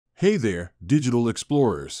Hey there, digital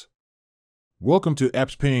explorers. Welcome to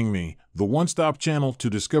Apps Paying Me, the one-stop channel to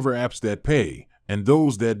discover apps that pay and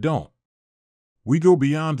those that don't. We go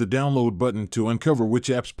beyond the download button to uncover which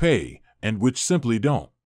apps pay and which simply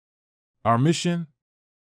don't. Our mission?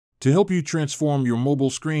 To help you transform your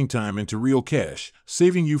mobile screen time into real cash,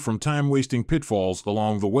 saving you from time-wasting pitfalls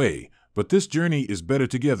along the way, but this journey is better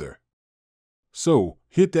together. So,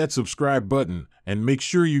 hit that subscribe button and make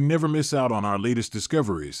sure you never miss out on our latest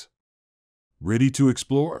discoveries. Ready to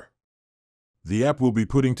explore? The app we'll be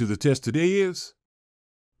putting to the test today is...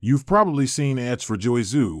 You've probably seen ads for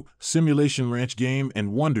Joyzoo, SimulationRanch game,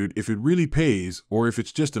 and wondered if it really pays or if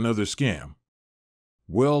it's just another scam.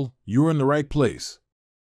 Well, you're in the right place.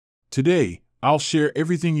 Today, I'll share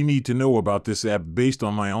everything you need to know about this app based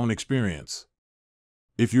on my own experience.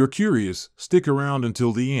 If you're curious, stick around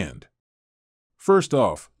until the end. First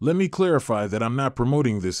off, let me clarify that I'm not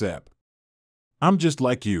promoting this app. I'm just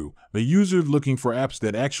like you, a user looking for apps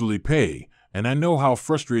that actually pay, and I know how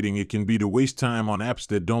frustrating it can be to waste time on apps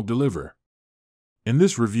that don't deliver. In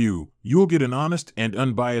this review, you'll get an honest and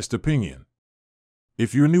unbiased opinion.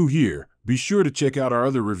 If you're new here, be sure to check out our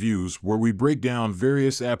other reviews where we break down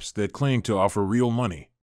various apps that claim to offer real money.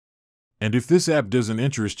 And if this app doesn't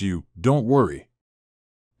interest you, don't worry.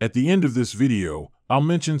 At the end of this video, I'll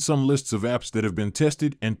mention some lists of apps that have been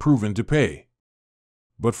tested and proven to pay.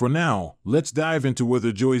 But for now, let's dive into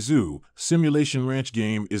whether Joyzoo, SimulationRanch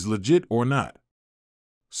game is legit or not.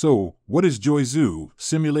 So, what is Joyzoo,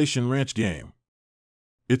 SimulationRanch game?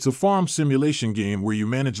 It's a farm simulation game where you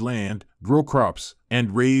manage land, grow crops,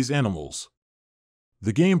 and raise animals.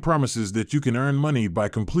 The game promises that you can earn money by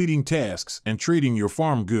completing tasks and trading your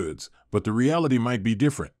farm goods, but the reality might be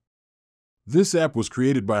different. This app was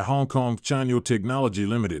created by Hong Kong Chanyo Technology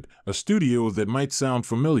Limited, a studio that might sound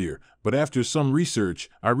familiar, but after some research,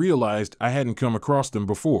 I realized I hadn't come across them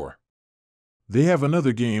before. They have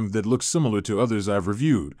another game that looks similar to others I've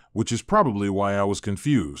reviewed, which is probably why I was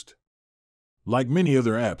confused. Like many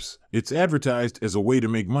other apps, it's advertised as a way to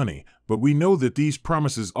make money, but we know that these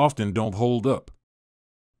promises often don't hold up.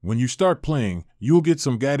 When you start playing, you'll get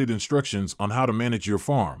some guided instructions on how to manage your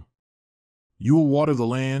farm. You'll water the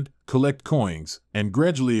land, collect coins, and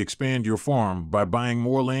gradually expand your farm by buying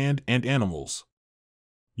more land and animals.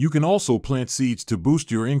 You can also plant seeds to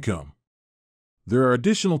boost your income. There are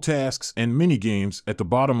additional tasks and mini-games at the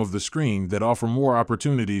bottom of the screen that offer more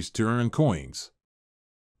opportunities to earn coins.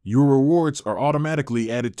 Your rewards are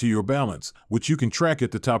automatically added to your balance, which you can track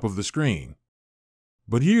at the top of the screen.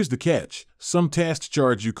 But here's the catch: some tasks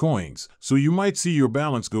charge you coins, so you might see your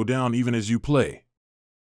balance go down even as you play.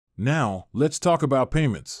 Now, let's talk about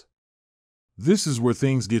payments. This is where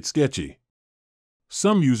things get sketchy.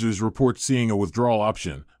 Some users report seeing a withdrawal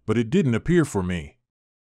option, but it didn't appear for me.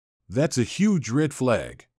 That's a huge red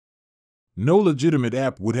flag. No legitimate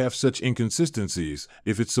app would have such inconsistencies.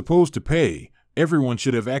 If it's supposed to pay, everyone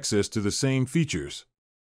should have access to the same features.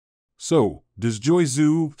 So, does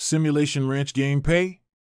Joyzoo, SimulationRanch game pay?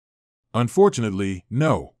 Unfortunately,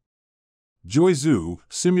 no. Joyzoo,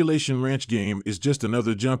 SimulationRanch game is just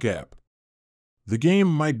another junk app. The game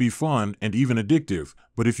might be fun and even addictive,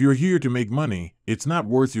 but if you're here to make money, it's not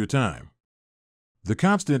worth your time. The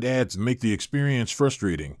constant ads make the experience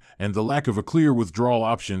frustrating, and the lack of a clear withdrawal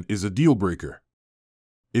option is a deal breaker.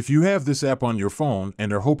 If you have this app on your phone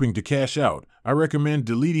and are hoping to cash out, I recommend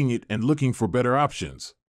deleting it and looking for better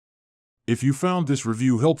options. If you found this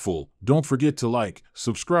review helpful, don't forget to like,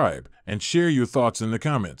 subscribe, and share your thoughts in the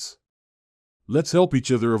comments. Let's help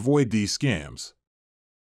each other avoid these scams.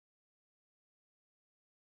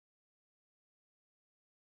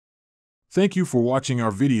 Thank you for watching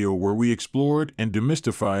our video where we explored and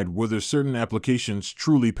demystified whether certain applications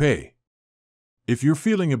truly pay. If you're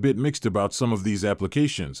feeling a bit mixed about some of these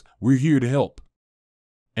applications, we're here to help.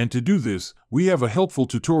 And to do this, we have a helpful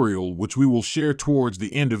tutorial which we will share towards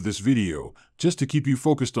the end of this video, just to keep you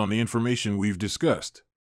focused on the information we've discussed.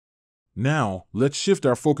 Now, let's shift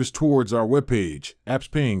our focus towards our webpage,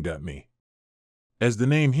 appspaying.me. As the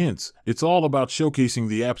name hints, it's all about showcasing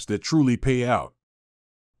the apps that truly pay out.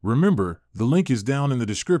 Remember, the link is down in the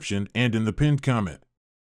description and in the pinned comment.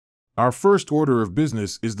 Our first order of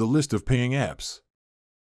business is the list of paying apps.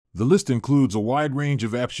 The list includes a wide range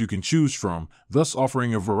of apps you can choose from, thus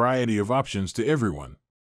offering a variety of options to everyone.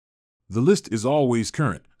 The list is always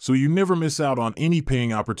current, so you never miss out on any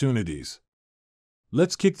paying opportunities.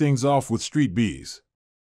 Let's kick things off with Street Bees.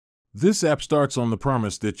 This app starts on the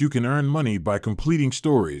promise that you can earn money by completing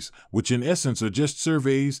stories, which in essence are just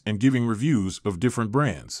surveys and giving reviews of different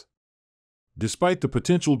brands. Despite the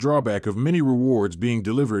potential drawback of many rewards being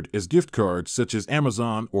delivered as gift cards such as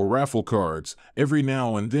Amazon or raffle cards, every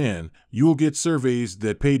now and then you'll get surveys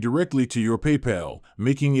that pay directly to your PayPal,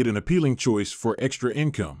 making it an appealing choice for extra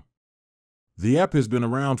income. The app has been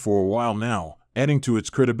around for a while now, adding to its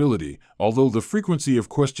credibility, although the frequency of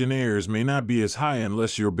questionnaires may not be as high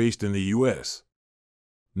unless you're based in the US.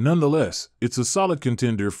 Nonetheless, it's a solid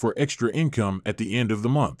contender for extra income at the end of the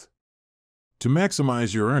month. To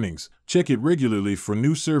maximize your earnings, check it regularly for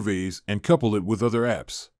new surveys and couple it with other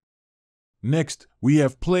apps. Next, we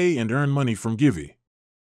have Play and Earn Money from Givey.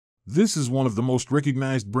 This is one of the most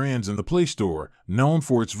recognized brands in the Play Store, known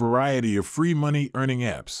for its variety of free money-earning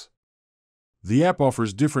apps. The app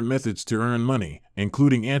offers different methods to earn money,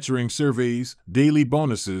 including answering surveys, daily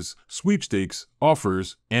bonuses, sweepstakes,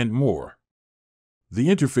 offers, and more. The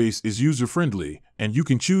interface is user-friendly, and you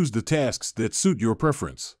can choose the tasks that suit your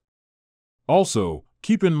preference. Also,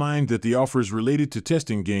 keep in mind that the offers related to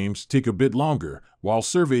testing games take a bit longer, while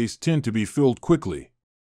surveys tend to be filled quickly.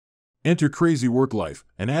 Enter Crazy Work Life,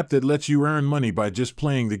 an app that lets you earn money by just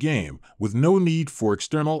playing the game, with no need for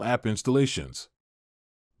external app installations.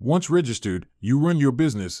 Once registered, you run your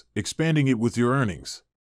business, expanding it with your earnings.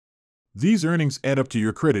 These earnings add up to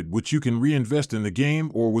your credit, which you can reinvest in the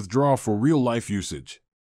game or withdraw for real-life usage.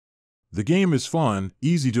 The game is fun,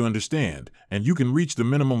 easy to understand, and you can reach the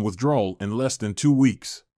minimum withdrawal in less than 2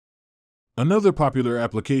 weeks. Another popular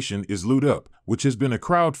application is Loot Up, which has been a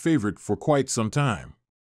crowd favorite for quite some time.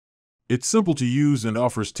 It's simple to use and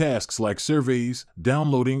offers tasks like surveys,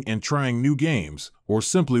 downloading and trying new games, or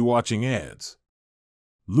simply watching ads.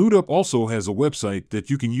 Loot Up also has a website that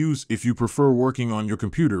you can use if you prefer working on your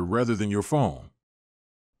computer rather than your phone.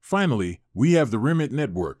 Finally, we have the Remit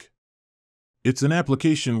Network. It's an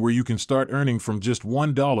application where you can start earning from just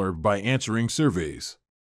 $1 by answering surveys.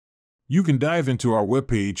 You can dive into our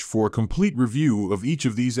webpage for a complete review of each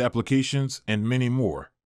of these applications and many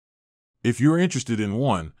more. If you're interested in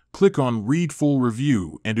one, click on Read Full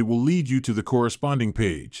Review and it will lead you to the corresponding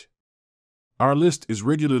page. Our list is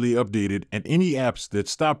regularly updated and any apps that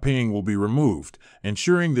stop paying will be removed,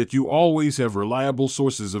 ensuring that you always have reliable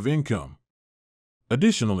sources of income.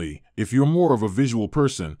 Additionally, if you're more of a visual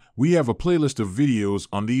person, we have a playlist of videos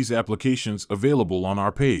on these applications available on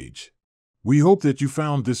our page. We hope that you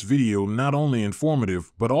found this video not only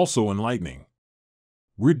informative but also enlightening.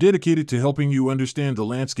 We're dedicated to helping you understand the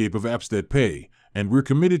landscape of apps that pay, and we're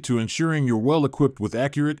committed to ensuring you're well equipped with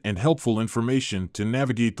accurate and helpful information to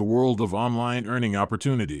navigate the world of online earning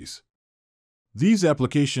opportunities. These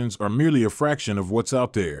applications are merely a fraction of what's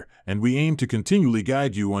out there, and we aim to continually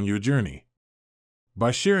guide you on your journey.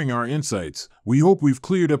 By sharing our insights, we hope we've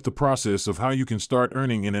cleared up the process of how you can start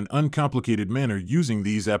earning in an uncomplicated manner using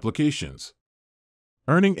these applications.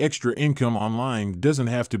 Earning extra income online doesn't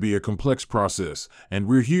have to be a complex process, and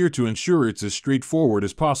we're here to ensure it's as straightforward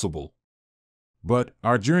as possible. But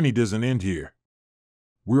our journey doesn't end here.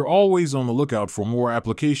 We're always on the lookout for more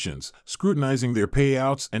applications, scrutinizing their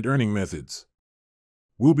payouts and earning methods.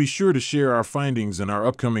 We'll be sure to share our findings in our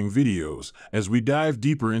upcoming videos as we dive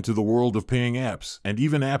deeper into the world of paying apps and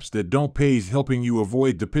even apps that don't pay, helping you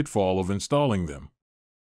avoid the pitfall of installing them.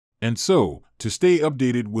 And so, to stay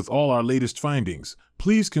updated with all our latest findings,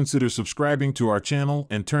 please consider subscribing to our channel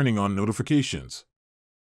and turning on notifications.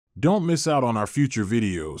 Don't miss out on our future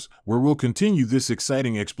videos, where we'll continue this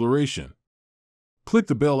exciting exploration. Click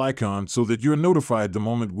the bell icon so that you're notified the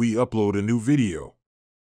moment we upload a new video.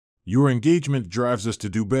 Your engagement drives us to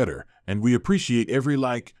do better, and we appreciate every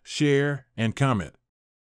like, share, and comment.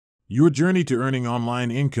 Your journey to earning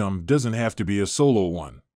online income doesn't have to be a solo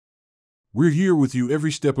one. We're here with you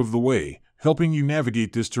every step of the way, helping you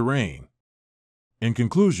navigate this terrain. In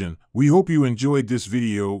conclusion, we hope you enjoyed this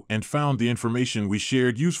video and found the information we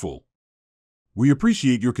shared useful. We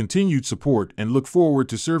appreciate your continued support and look forward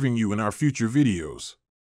to serving you in our future videos.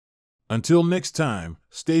 Until next time,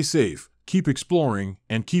 stay safe, keep exploring,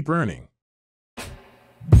 and keep earning.